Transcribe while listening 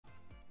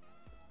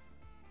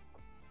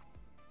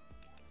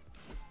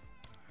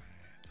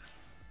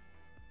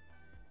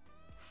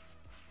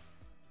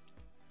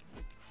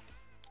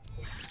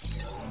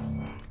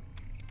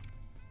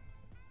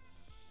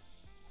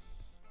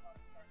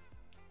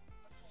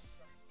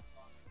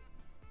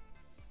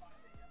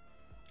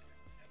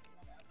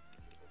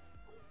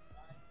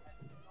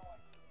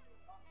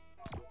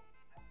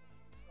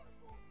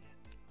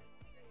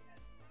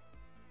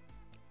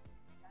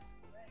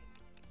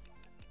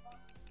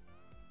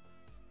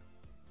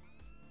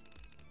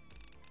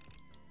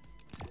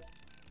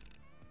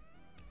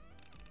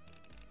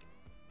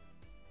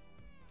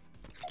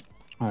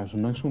Alright, so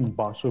next one,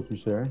 box up, you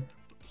say?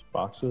 Just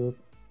box up.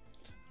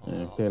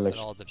 And Well, play like it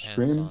all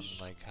depends on scrims.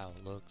 like how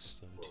it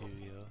looks though too,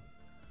 yo.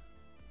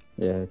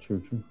 Yeah,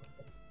 true, true.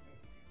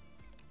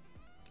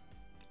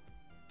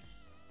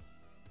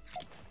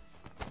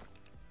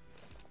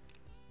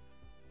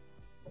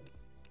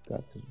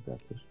 Got this, got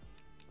this.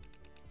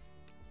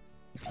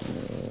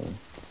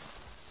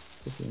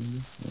 Put it in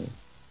there. Yeah.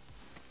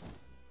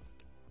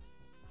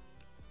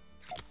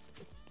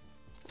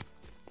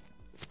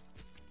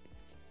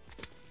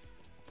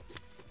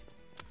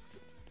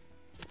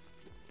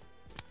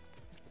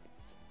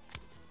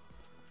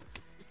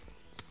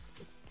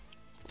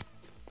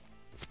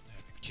 I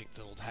haven't kicked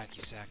the old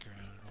hacky sack around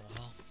in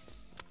a while.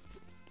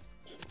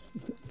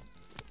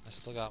 I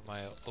still got my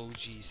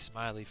OG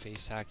smiley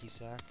face hacky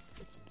sack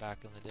from back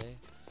in the day.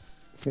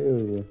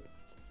 Hell yeah.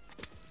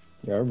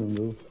 Yeah, I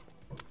remember those.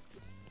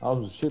 I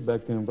was the shit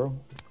back then, bro.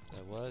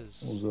 It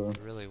was. It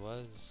really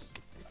was.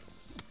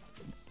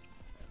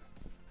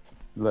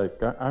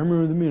 Like, I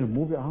remember they made a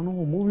movie. I don't know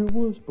what movie it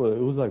was, but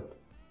it was like,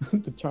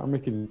 to try to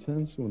make it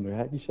intense when they're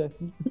hacky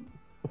sacking.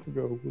 I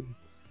forgot what it was.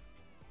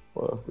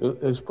 Well,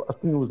 I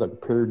think it was like a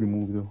parody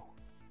movie, though.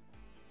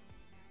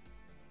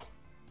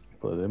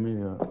 But I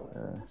mean,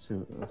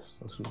 shit,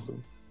 that's what the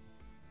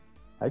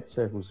hacky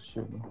sack was the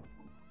shit, man.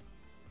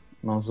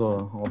 And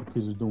also, all the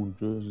kids are doing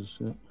drugs and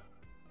shit.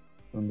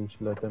 I don't do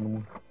shit like that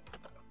anymore.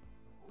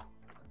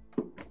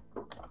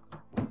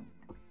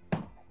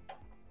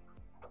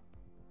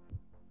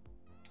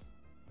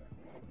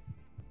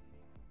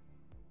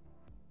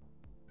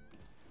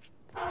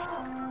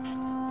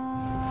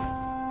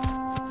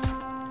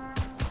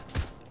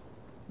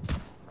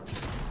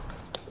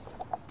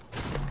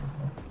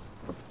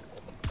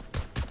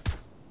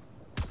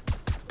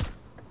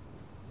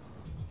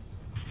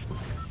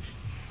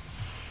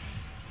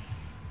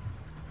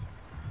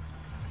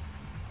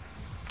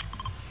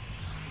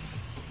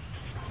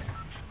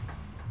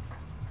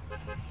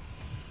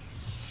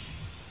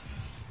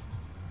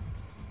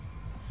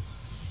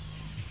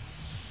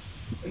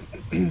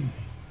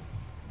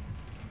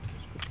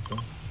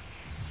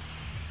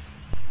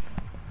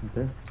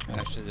 Okay.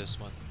 Actually, this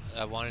one,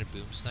 I wanted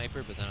Boom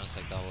Sniper, but then I was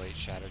like, oh wait,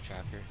 Shadow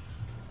Tracker.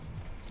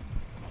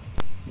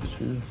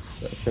 Sure.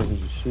 That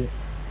Trevor's a shit.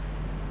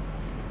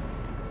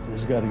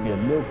 Just gotta get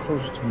a little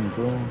closer to me,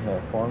 bro.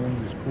 That far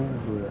range is cool,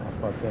 but I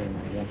thought that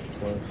in once or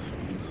twice.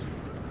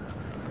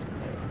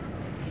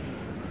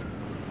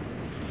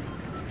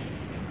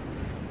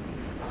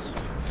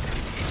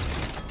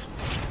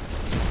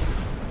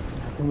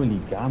 Nothing really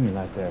got me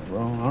like that,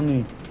 bro.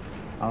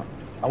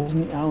 I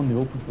wasn't out in the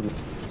open for this.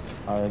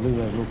 Alright, look at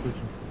that real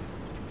picture.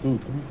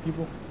 Dude, 3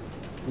 people?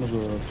 Look at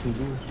 2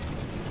 dudes.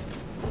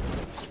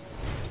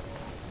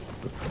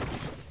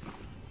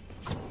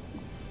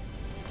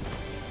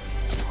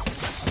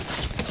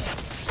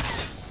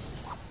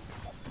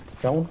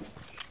 That one?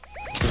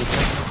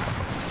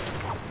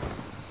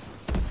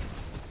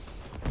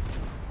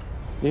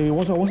 Yeah,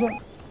 what's up, what's up?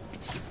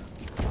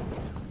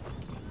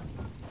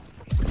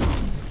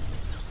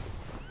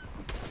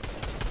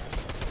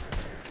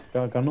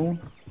 Got no one?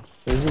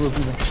 There's 0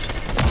 people.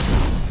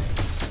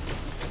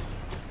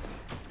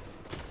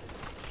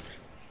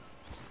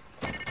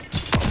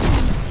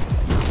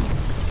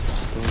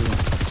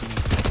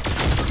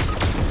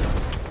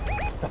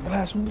 That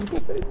last one, go,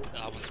 baby.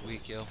 That one's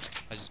weak, yo.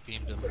 I just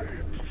beamed him.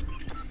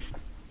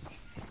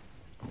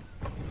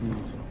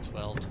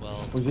 12,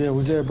 12.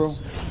 Who's there, bro?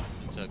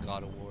 It's a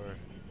God of War.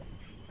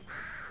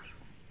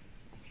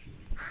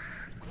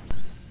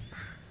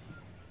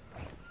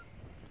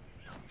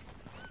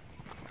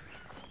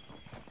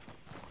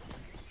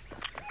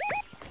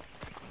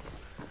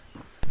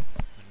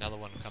 Another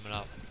one coming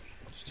up.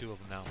 There's 2 of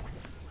them now.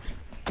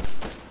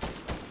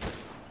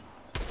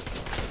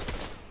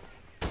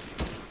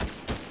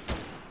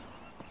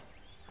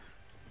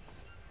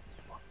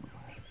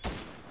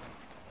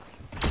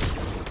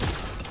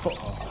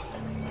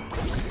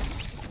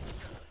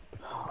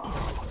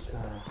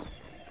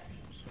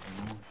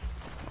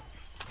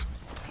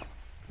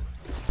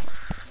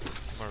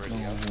 I'm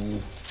already out.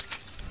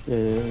 Yeah,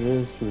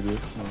 it's pretty good.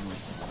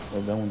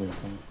 That one didn't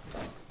come.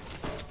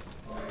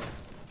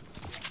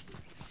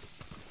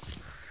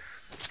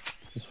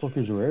 These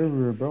fuckers are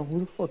everywhere, bro. Who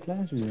the fuck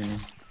last year, man?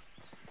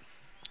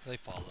 They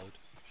followed.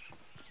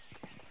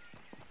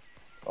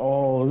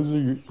 Oh, this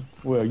is your...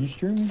 Wait, are you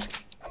streaming?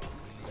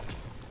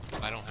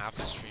 I don't have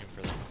to stream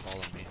for them to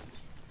follow me.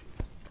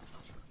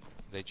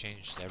 They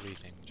changed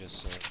everything just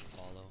so it can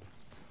follow.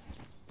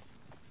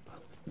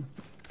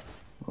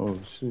 Oh,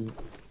 shit.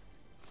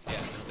 Yeah,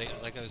 no, they,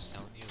 like I was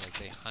telling you, like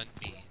they hunt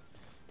me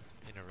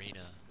in arena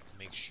to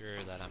make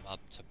sure that I'm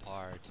up to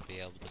par to be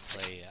able to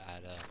play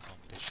at a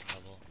competition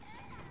level.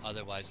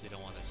 Otherwise, they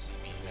don't want to see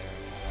me there.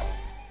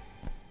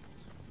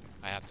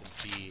 I have to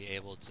be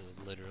able to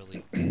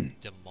literally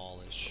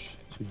demolish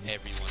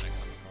everyone I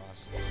come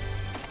across,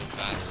 no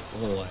matter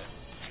what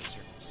the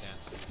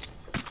circumstances,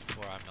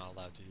 or I'm not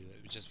allowed to do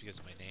it. Just because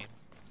of my name,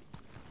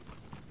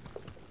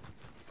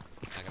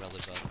 I gotta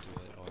live up to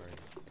it, or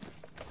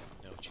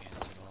no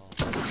chance at all.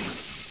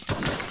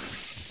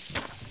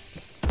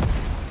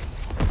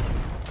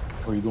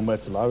 Or you going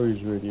back to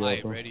lotteries already,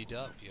 I bro? readied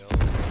up, yo.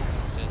 It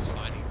says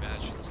finding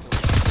match. Let's go.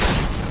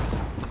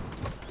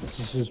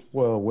 This is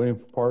waiting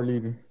for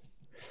party to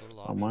Go to on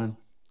lobby. mine.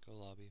 Go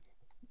lobby.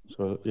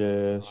 So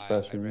yeah, it's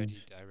faster. I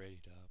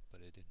readied up,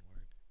 but it didn't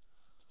work.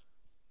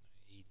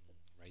 Eating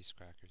rice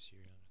crackers here.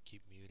 I'm gonna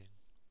keep muting.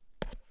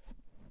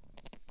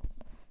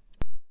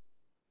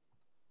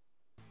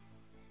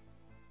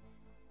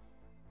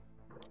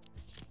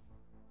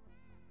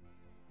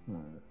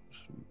 Alright,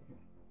 sweet.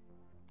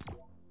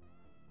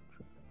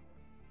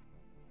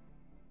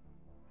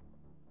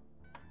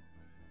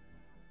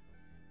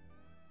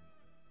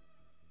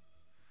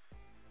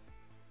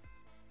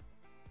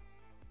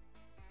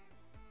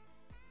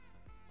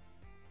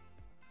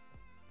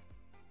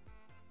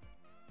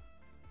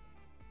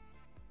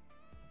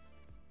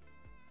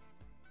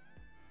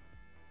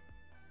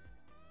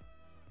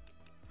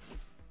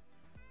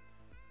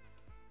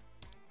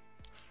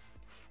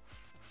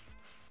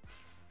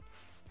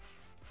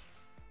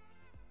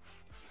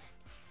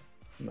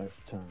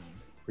 Lifetime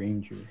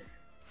Ranger.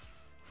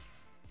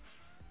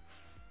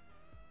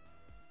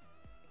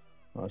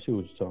 Oh, I see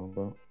what you're talking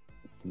about.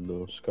 The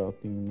little scout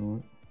thing and all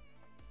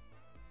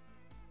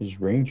that.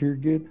 Is Ranger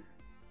good?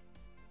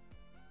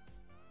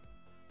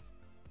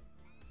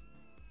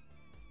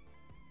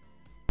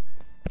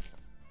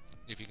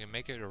 If you can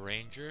make it a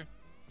ranger,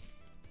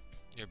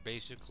 you're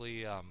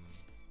basically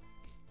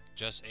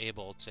just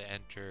able to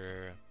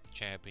enter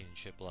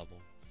championship level.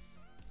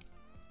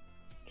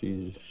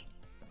 Jesus.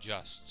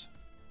 Just.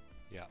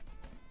 Yeah.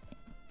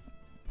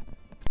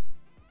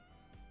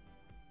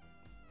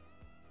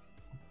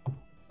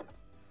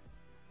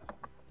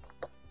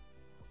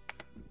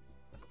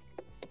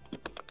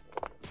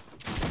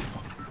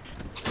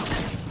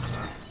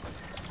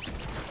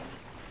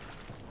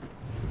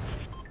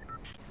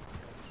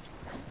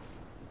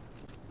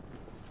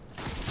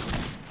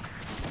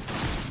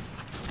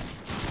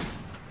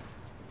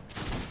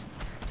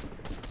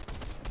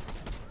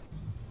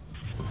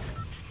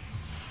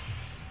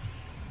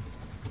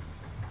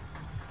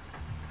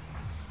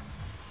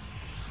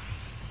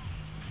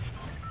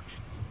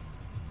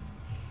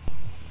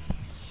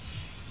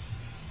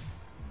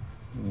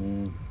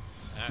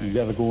 You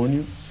gotta go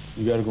anywhere.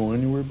 You gotta go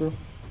anywhere, bro.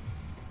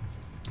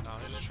 No,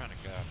 I was just trying to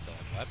grab the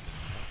weapon.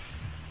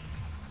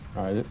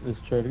 All right,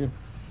 let's try it again.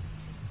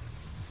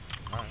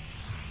 All right.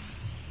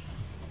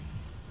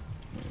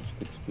 Let's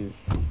get speed.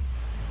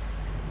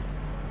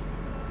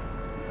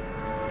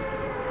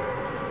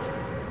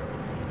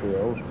 Yeah,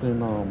 I was playing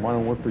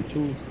Modern Warfare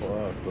 2.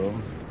 Wow,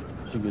 bro.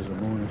 She gets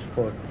annoying as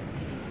fuck.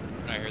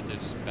 I heard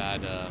there's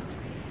bad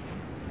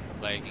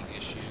lagging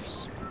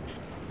issues.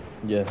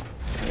 Yeah.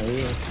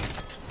 Yeah.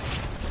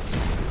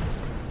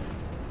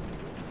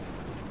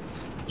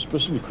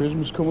 Especially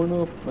Christmas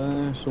coming up,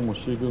 man. So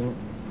much shit gonna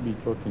be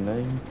fucking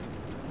lagging.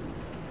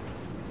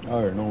 I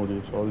already know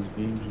this. All these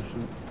games and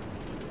shit.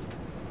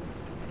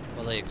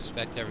 Well, they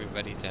expect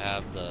everybody to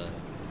have the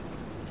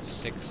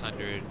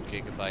 600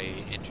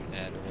 gigabyte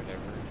internet or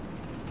whatever.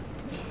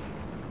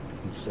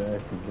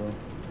 Exactly, bro.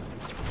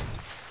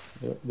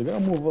 Yeah, they gotta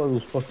move all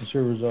those fucking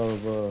servers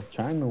out of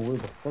China. Where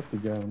the fuck they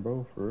got them,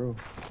 bro? For real.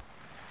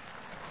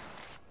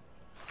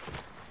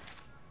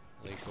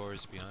 Lake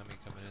Gore's behind me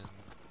coming in.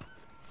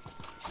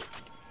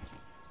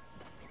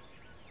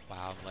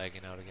 Wow, I'm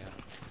lagging out again.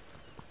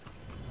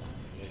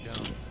 Here they go.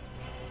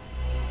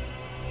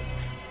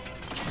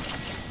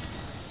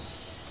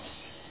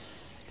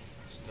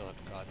 Still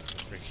haven't got to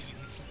the freaking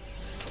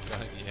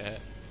gun yet.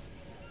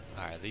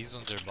 Alright, these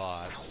ones are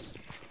bots.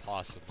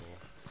 Possible.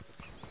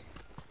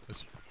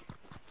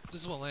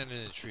 This one landed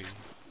in a tree.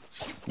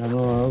 I know.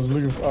 I was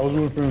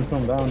looking for him to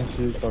come down and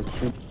shit. Talk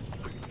shit.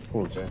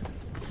 Poor guy.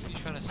 He's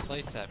trying to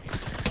slice at me.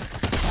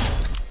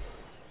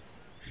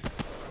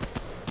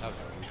 Oh,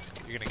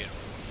 you're gonna get.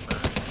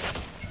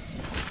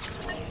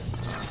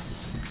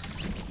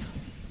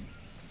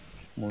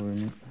 More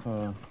than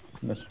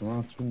messing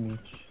around too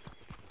much.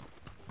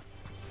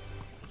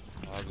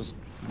 Oh, I was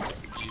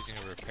using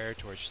a repair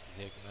torch to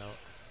take him out.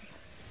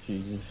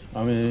 Jesus.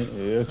 I mean,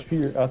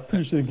 XP. I'm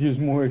pretty sure it gives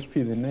more XP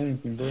than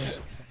anything, bro.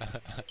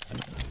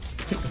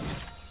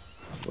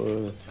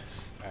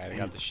 Alright, I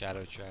got the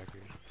shadow tracker.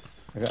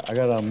 I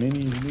got a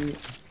mini, dude.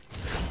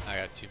 I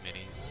got 2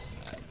 minis.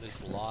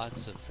 There's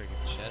lots of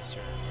freaking chests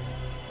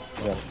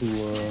I got 2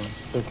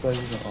 stuff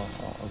bags.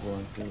 I'll go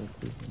into it real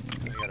quick.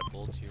 I got a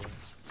bolt here.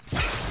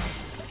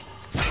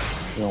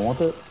 You don't want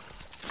that?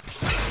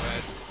 Go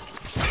ahead.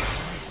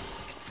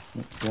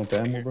 You want the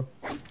ammo, bro?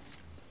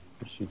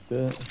 Shoot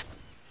that.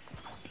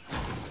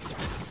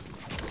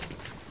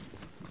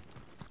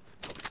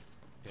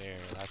 There,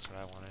 that's what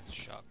I wanted.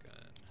 Shotgun.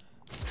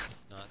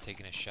 Not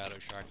taking a shadow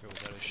tracker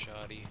without a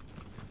shoddy.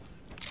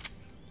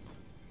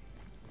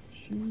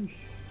 Sheesh.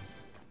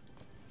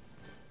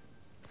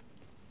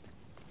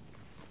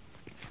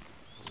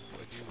 Ooh,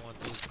 I do want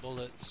those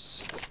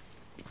bullets.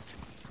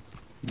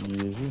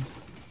 Yes, sir.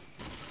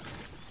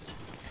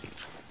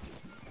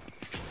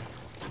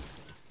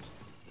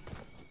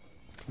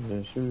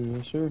 Yes, sir.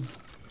 Yes, sir.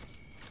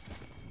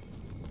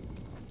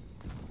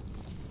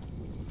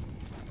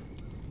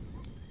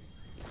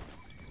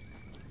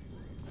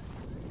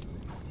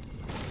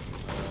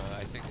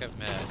 think I've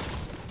met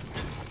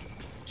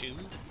two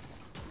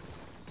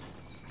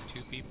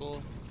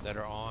people that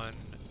are on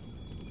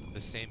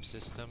the same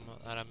system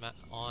that I'm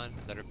on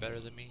that are better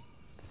than me.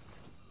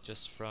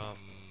 Just from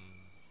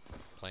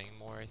playing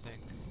more, I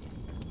think,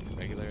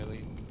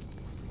 regularly.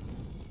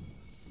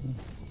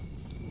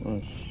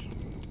 Nice.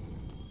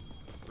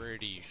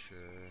 Pretty sure.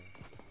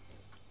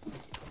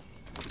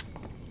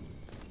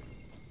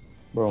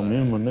 Bro, me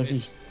and my nephew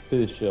it's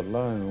did this shit a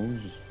lot and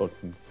we just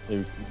fucking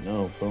everything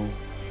out, bro.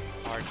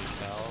 hard to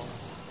tell.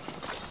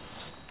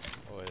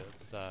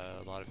 With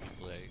a lot of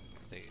people,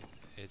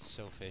 it's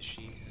so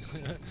fishy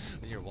when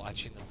you're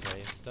watching them play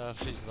and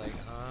stuff. It's like,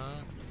 huh?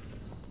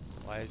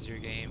 Why is your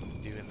game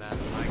doing that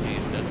and my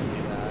game doesn't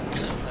do that?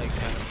 Like,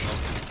 kind of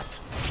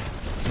moments.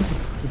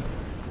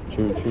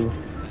 True.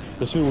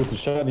 Especially with the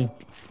shotty.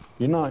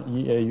 You're on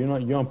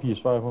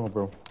PS5, huh,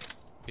 bro?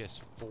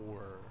 PS4.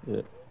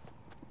 Yeah.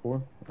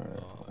 4? Alright.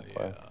 Oh,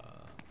 5.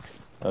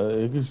 yeah.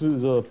 If this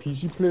is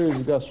PC players,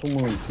 you got so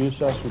many good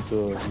shots with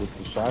the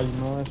shotty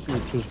and all that shit.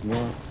 It just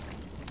one.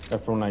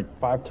 And from like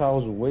 5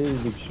 towers away,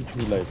 they can shoot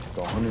you like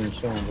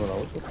 107, bro. Like,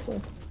 what the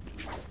fuck?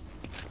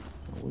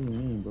 What do you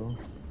mean, bro?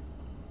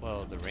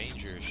 Well, the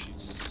Ranger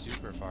shoots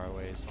super far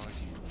away as long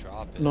as you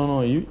drop it.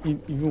 No,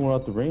 even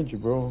without the Ranger,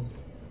 bro.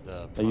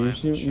 The Like you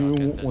see,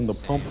 even when the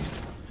same. pump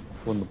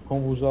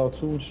was out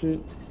too and shit,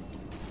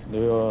 they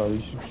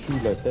you should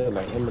shoot like that,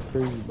 like hella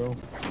crazy, bro.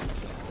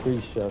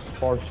 Crazy shots,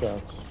 far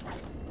shots,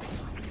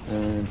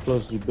 and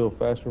plus you build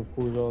faster, of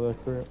course, all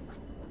that crap.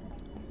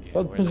 Yeah,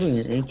 That depends on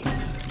your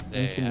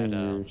engine had, and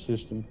your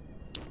system.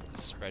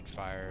 Spread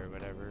fire or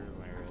whatever,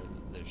 where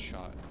the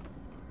shot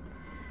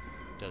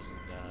doesn't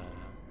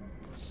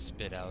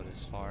spit out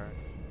as far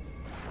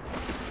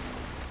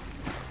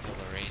until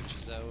the range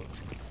is out.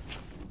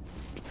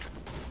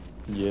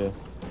 Yeah.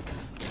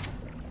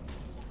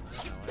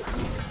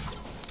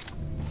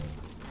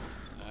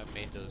 I've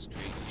made those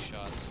crazy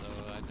shots, so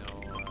I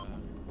know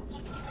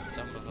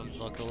some of them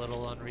look a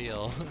little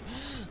unreal.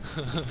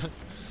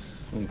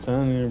 I'm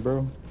telling you,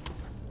 bro.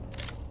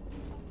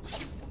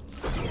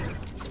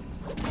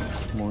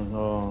 Come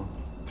on,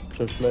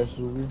 check flashes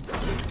over here.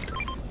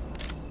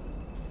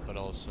 But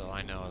also,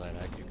 I know that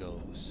I could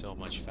go so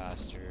much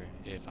faster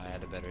if I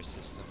had a better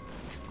system.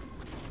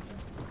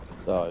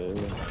 Oh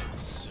yeah.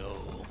 So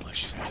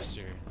much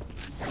faster.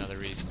 That's another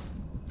reason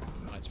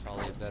why it's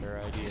probably a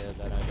better idea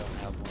that I don't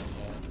have one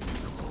yet.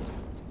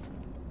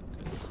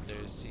 Because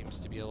there seems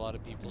to be a lot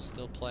of people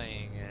still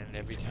playing, and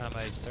every time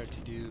I start to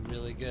do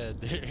really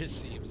good, there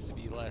seems to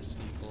be less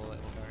people that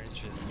are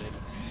interested.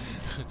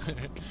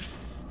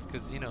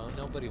 Because, you know,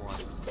 nobody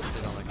wants to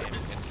sit on a game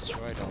and get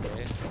destroyed all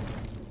day.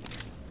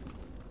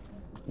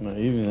 No,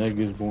 even that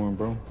gets boring,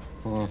 bro.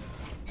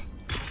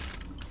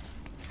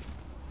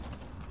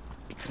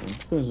 It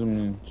depends. I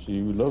mean,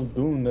 you love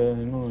doing that,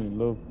 you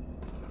love,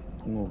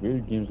 video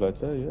games like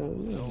that,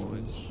 yeah. No,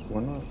 it's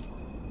why not?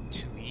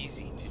 too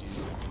easy to do.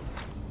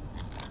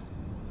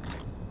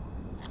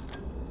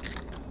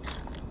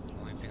 The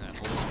only thing that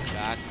holds me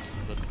back is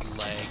the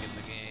lag in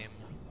the game.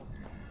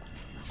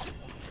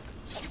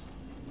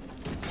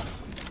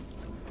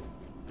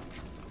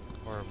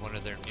 Or one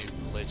of their new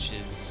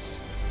glitches.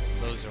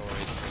 Those are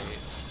always great.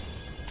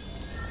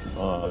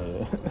 Oh,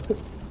 yeah.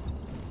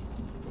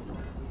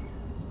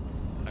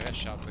 I got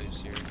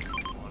shockwaves here.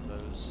 One of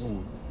those.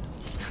 Ooh.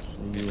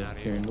 Getting Yeah, out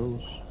of here. creating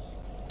those.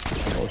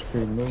 I was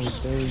creating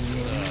those there,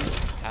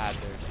 There's a pad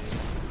there too.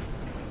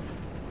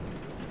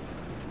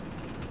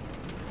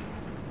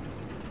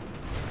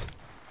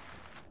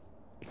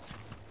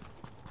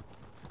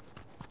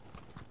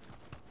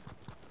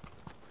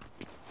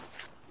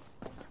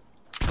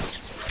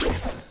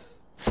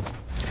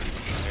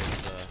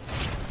 There's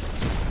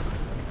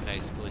a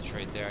nice glitch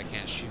right there. I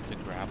can't shoot the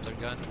grappler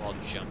gun while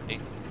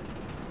jumping.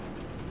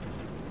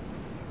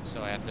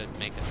 So I have to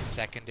make a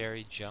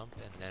secondary jump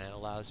and then it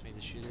allows me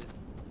to shoot it.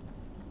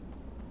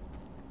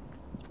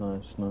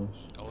 Nice.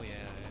 Oh yeah.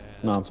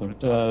 Nah, That's what I'm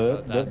talking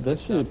about. that That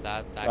shit.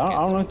 stuff, that I gets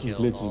don't me like these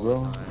killed glitches, all bro.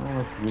 the I time. don't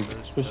like these glitches, Those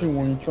especially when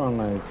things you're trying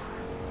like.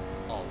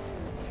 all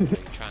the time.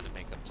 You're trying to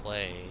make a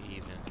play,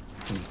 even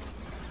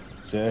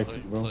Exactly,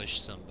 bro. push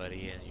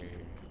somebody and your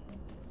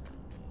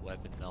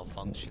weapon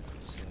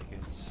malfunctions. Like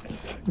it's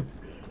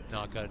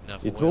not got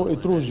enough It oil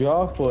throws in you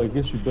off, but it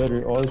gets you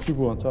better. All these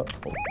people on top.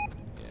 Oh,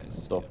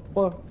 Yes. what the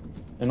fuck?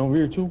 And over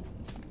here too,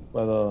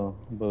 by the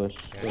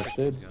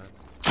shed.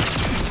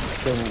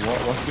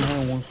 Watch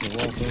behind once in a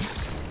while, bro.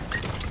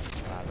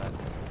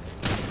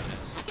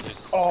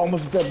 There's Oh,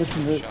 almost got that bitch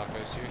in there.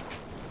 shockwaves here.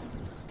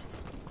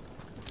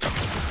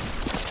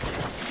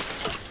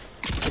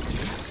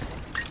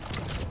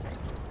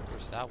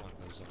 Where's that one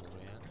goes all the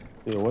way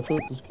in? Yeah, watch out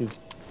with this kid.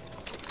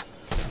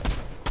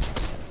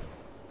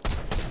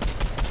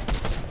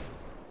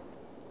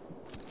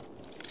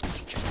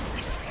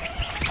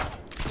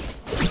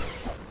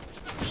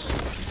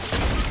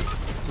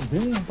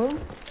 Damn, bro.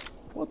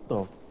 What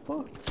the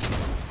fuck?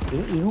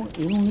 You don't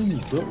need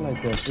me built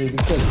like that, dude.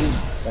 It's that big.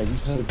 Like, you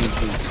had a big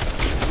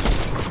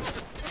dude.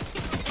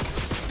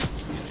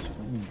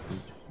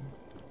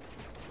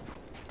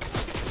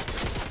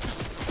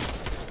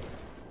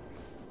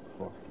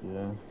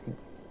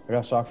 I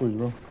got Sakura's,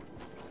 bro.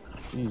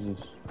 Jesus.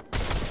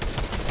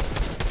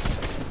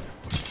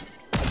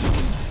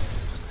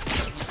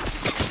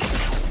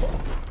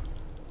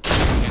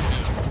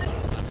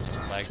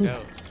 I'm lagged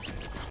out.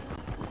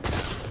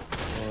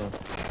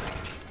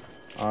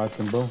 Alright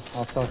then, bro.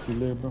 I'll talk to you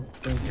later, bro.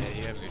 Thank you. Yeah,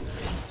 you have a good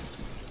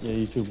night. Yeah,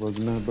 you too, bro.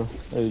 Good night, bro.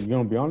 Hey, you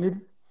gonna be on later?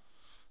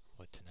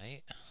 What,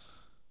 tonight?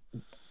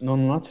 No,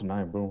 not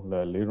tonight, bro.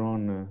 Like later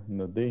on in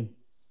the day.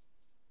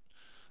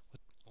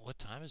 What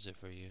time is it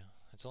for you?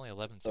 It's only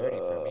 11:30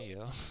 for me,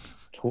 yo.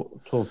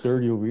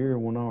 12:30 over here,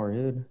 1 hour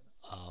ahead.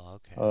 Oh,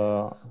 okay.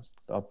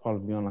 I'll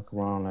probably be on like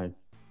around like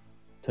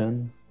 10,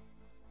 In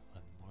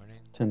the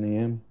morning? 10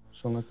 a.m.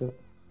 something like that.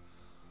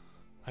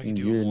 I can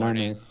do it 9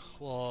 morning. a.m.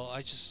 Well,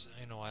 I just,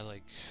 I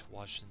like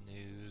watch the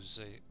news,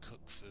 I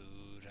cook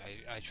food,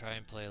 I try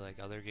and play like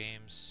other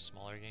games,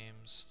 smaller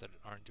games that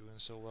aren't doing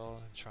so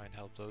well, and try and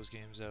help those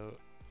games out.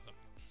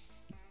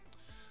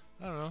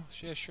 I don't know.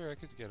 Yeah, sure, I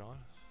could get on.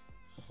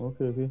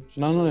 Okay. Just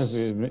No, us.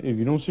 if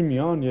you don't see me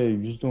on, yeah, if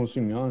you just don't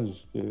see me on,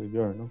 just you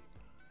already know.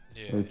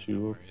 Yeah, Let you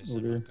no up worries. over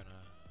I'm there. not gonna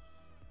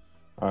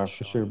Alright, for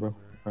shot sure, bro. over.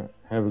 Alright,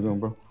 have a good one,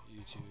 bro.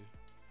 You too.